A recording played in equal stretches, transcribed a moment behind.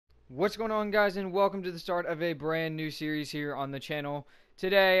What's going on, guys, and welcome to the start of a brand new series here on the channel.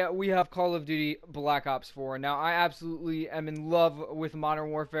 Today we have Call of Duty Black Ops 4. Now, I absolutely am in love with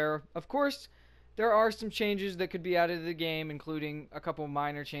Modern Warfare. Of course, there are some changes that could be added to the game, including a couple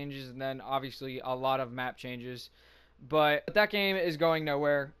minor changes and then obviously a lot of map changes. But that game is going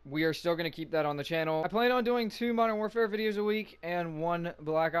nowhere. We are still going to keep that on the channel. I plan on doing 2 Modern Warfare videos a week and 1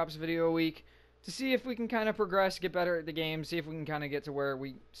 Black Ops video a week, to see if we can kind of progress, get better at the game, see if we can kind of get to where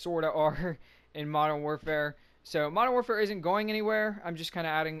we sort of are in Modern Warfare. So Modern Warfare isn't going anywhere. I'm just kind of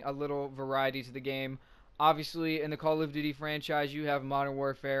adding a little variety to the game. Obviously, in the Call of Duty franchise, you have Modern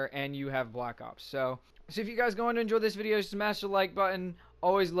Warfare and you have Black Ops. So if you guys going to enjoy this video, smash the like button.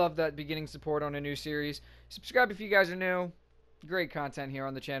 Always love that beginning support on a new series. Subscribe if you guys are new. Great content here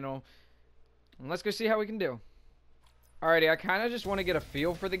on the channel. And let's go see how we can do. Alrighty, I kind of just want to get a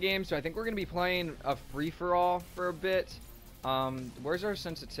feel for the game, so I think we're going to be playing a free-for-all for a bit. Where's our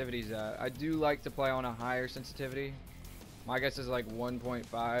sensitivities at? I do like to play on a higher sensitivity. My guess is like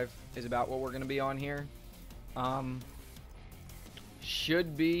 1.5 is about what we're going to be on here.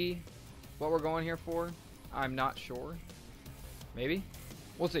 Should be what we're going here for. I'm not sure. Maybe?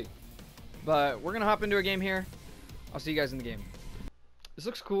 We'll see. But we're going to hop into a game here. I'll see you guys in the game. This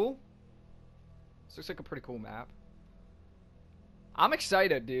looks cool. This looks like a pretty cool map. I'm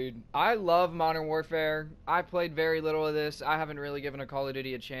excited, dude. I love Modern Warfare. I've played very little of this. I haven't really given a Call of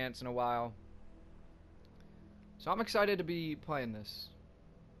Duty a chance in a while. So I'm excited to be playing this.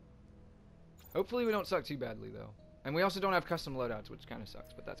 Hopefully we don't suck too badly, though. And we also don't have custom loadouts, which kind of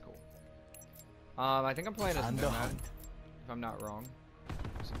sucks, but that's cool. I think I'm playing as Nomad, if I'm not wrong.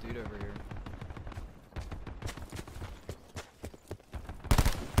 There's a dude over here.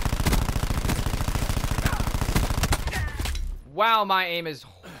 Wow, my aim is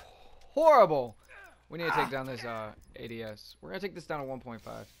horrible. We need to take down this ADS. We're going to take this down to 1.5.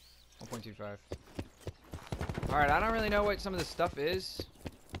 1.25. Alright, I don't really know what some of this stuff is,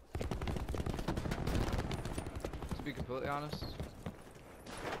 to be completely honest.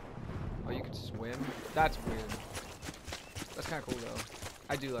 Oh, you can swim? That's weird. That's kind of cool, though.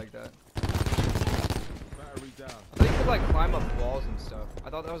 I do like that. I thought you could, like, climb up walls and stuff. I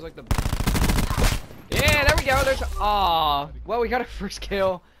thought that was, like, the... Yeah, there we go. There's... Aw. Well, we got our first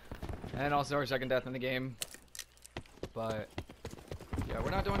kill. And also our second death in the game. But... yeah,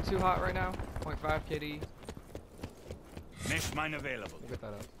 we're not doing too hot right now. 0.5 KD. Mesh mine available. We'll get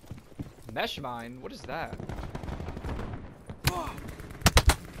that up. Mesh mine? What is that?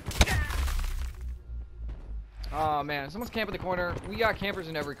 Oh, man. Someone's camping the corner. We got campers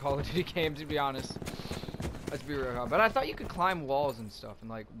in every Call of Duty game, to be honest. Let's be real. But I thought you could climb walls and stuff and,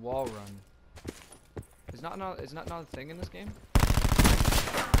 like, wall run. Is not a thing in this game?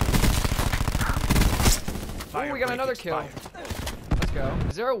 Oh, we got another kill. Let's go.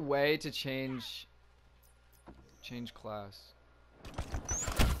 Is there a way to change class?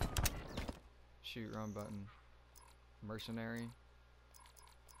 Shoot, wrong button. Mercenary.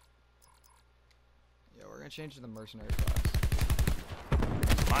 Yeah, we're gonna change to the mercenary class.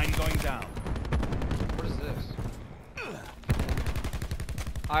 Mine going down. What is this?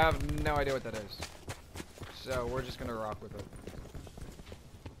 I have no idea what that is. So we're just gonna rock with it.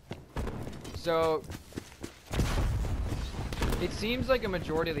 So it seems like a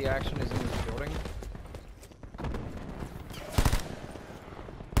majority of the action is in this building.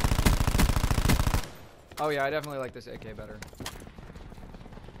 Oh yeah, I definitely like this AK better.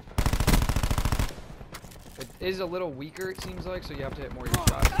 It is a little weaker, it seems like, so you have to hit more of your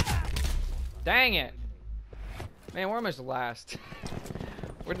shots. Dang it! Man, we're almost last.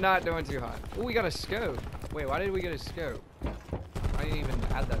 We're not doing too hot. Oh, we got a scope. Wait, why did we get a scope? I didn't even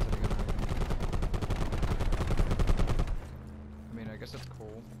add that to the gun. I mean, I guess that's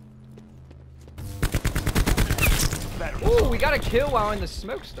cool. Ooh, we got a kill while in the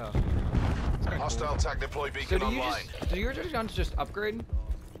smoke stuff. Hostile cool. tag deploy beacon So online. do your guns just upgrade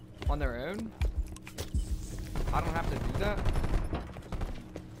on their own? I don't have to do that?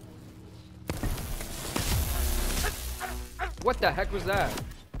 What the heck was that?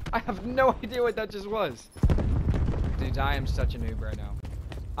 I have no idea what that just was. Dude, I am such a noob right now.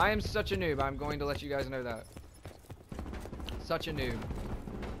 I am such a noob. I'm going to let you guys know that. Such a noob.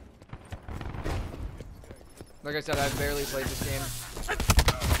 Like I said, I've barely played this game.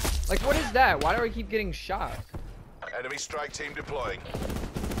 Like, what is that? Why do I keep getting shot? Enemy strike team deploying.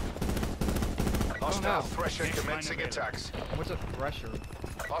 know. Hostile thresher commencing attacks. What's a thresher?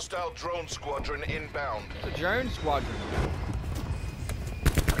 Hostile drone squadron inbound. It's a drone squadron.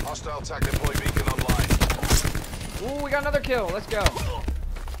 Hostile tag deploy beacon online. Ooh, we got another kill. Let's go.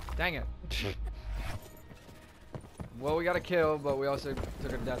 Dang it. Well, we got a kill, but we also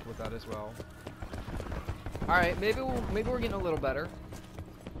took a death with that as well. All right, maybe we're getting a little better.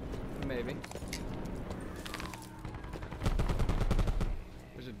 Maybe.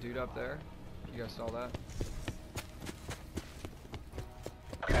 There's a dude up there. You guys saw that?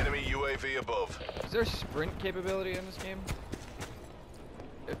 Enemy UAV above. Is there sprint capability in this game?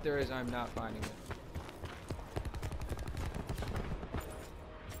 If there is, I'm not finding it.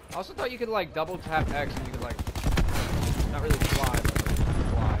 I also thought you could like double tap X and you could like not really fly, but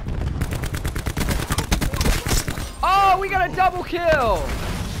fly. Oh, we got a double kill!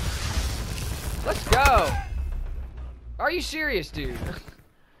 Let's go! Are you serious, dude?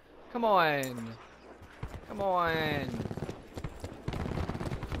 Come on. Come on.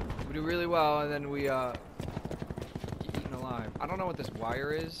 We do really well, and then we get eaten alive. I don't know what this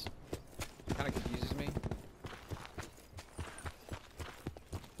wire is. It kind of confuses me.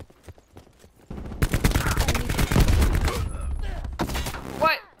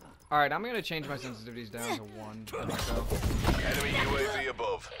 What? Alright, I'm gonna change my sensitivities down to 1. Enemy UAV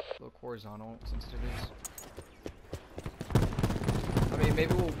above. Look, horizontal sensitivities. I mean,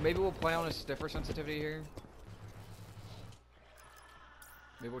 maybe we'll play on a stiffer sensitivity here.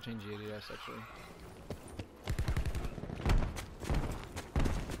 Maybe we'll change the ADS actually.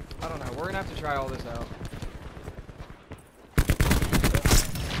 I don't know. We're gonna have to try all this out.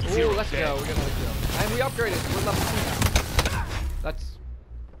 Ooh, let's go. We got another kill. And we upgraded. We're level 2 now.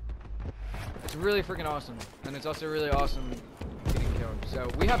 It's really freaking awesome. And it's also really awesome getting killed. So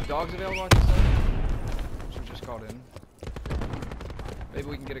we have dogs available on this side, which we just called in. Maybe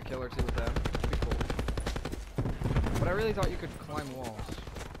we can get a kill or two with them. That'd be cool. But I really thought you could climb walls.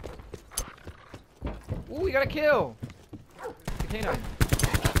 Ooh, we got a kill! The canine.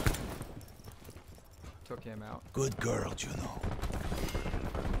 Took him out. Good girl, Juno.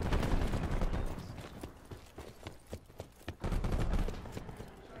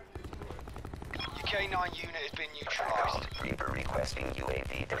 K9 unit has been neutralized. Reaper requesting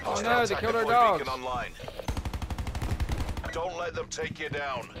UAV to Oh no, they killed our dogs. Online. Don't let them take you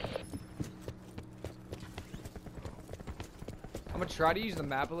down. I'm gonna try to use the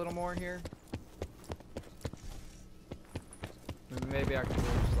map a little more here. Maybe I can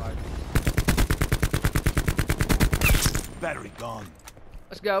slide. Battery gone.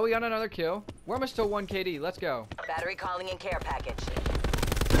 Let's go. We got another kill. We're almost to 1 KD. Let's go. Battery calling in care package.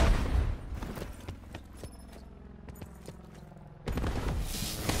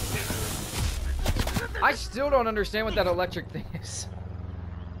 I still don't understand what that electric thing is.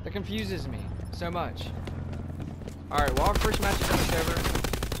 That confuses me so much. Alright, well, our first match is on the server.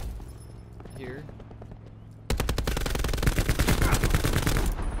 Here.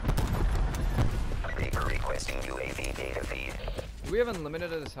 Reaper requesting UAV data feed. Do we have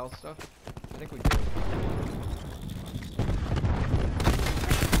unlimited of this health stuff? I think we do.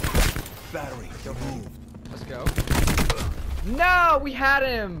 Battery removed. Let's go. No! We had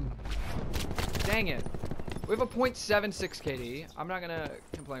him! Dang it. We have a .76 KD. I'm not gonna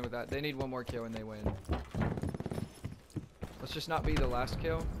complain with that. They need one more kill and they win. Let's just not be the last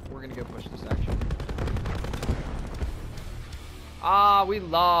kill. We're gonna go push this action. Ah, we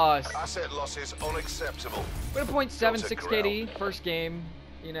lost. Asset losses unacceptable. We had a .76 KD. First game.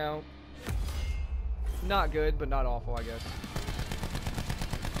 You know. Not good, but not awful, I guess.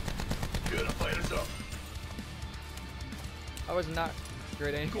 Good, fighters up. I was not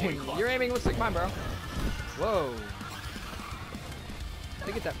great aiming. Your aiming looks like mine, bro. Whoa.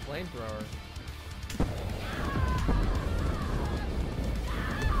 Look at that flamethrower.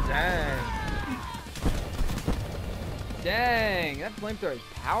 Dang. Dang, that flamethrower is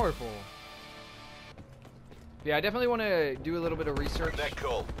powerful. Yeah, I definitely want to do a little bit of research Net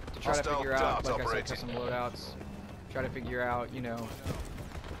call. to try to Hostile figure out, darts like I said, operating. custom loadouts. Try to figure out, you know,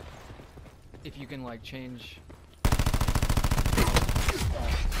 if you can like change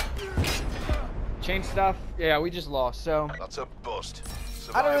stuff. Yeah, we just lost, so That's a bust.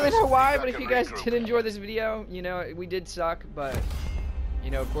 I don't really know why, but if Back you and guys regroup. did enjoy this video, you know, we did suck, but you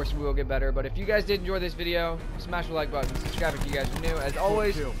know, of course we will get better. But if you guys did enjoy this video, smash the like button, subscribe if you guys are new. As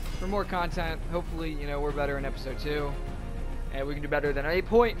always, for more content, hopefully, you know, we're better in episode 2. And we can do better than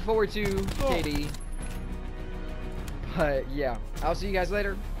 8.42 KD. But yeah, I'll see you guys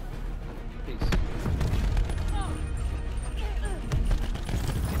later. Peace.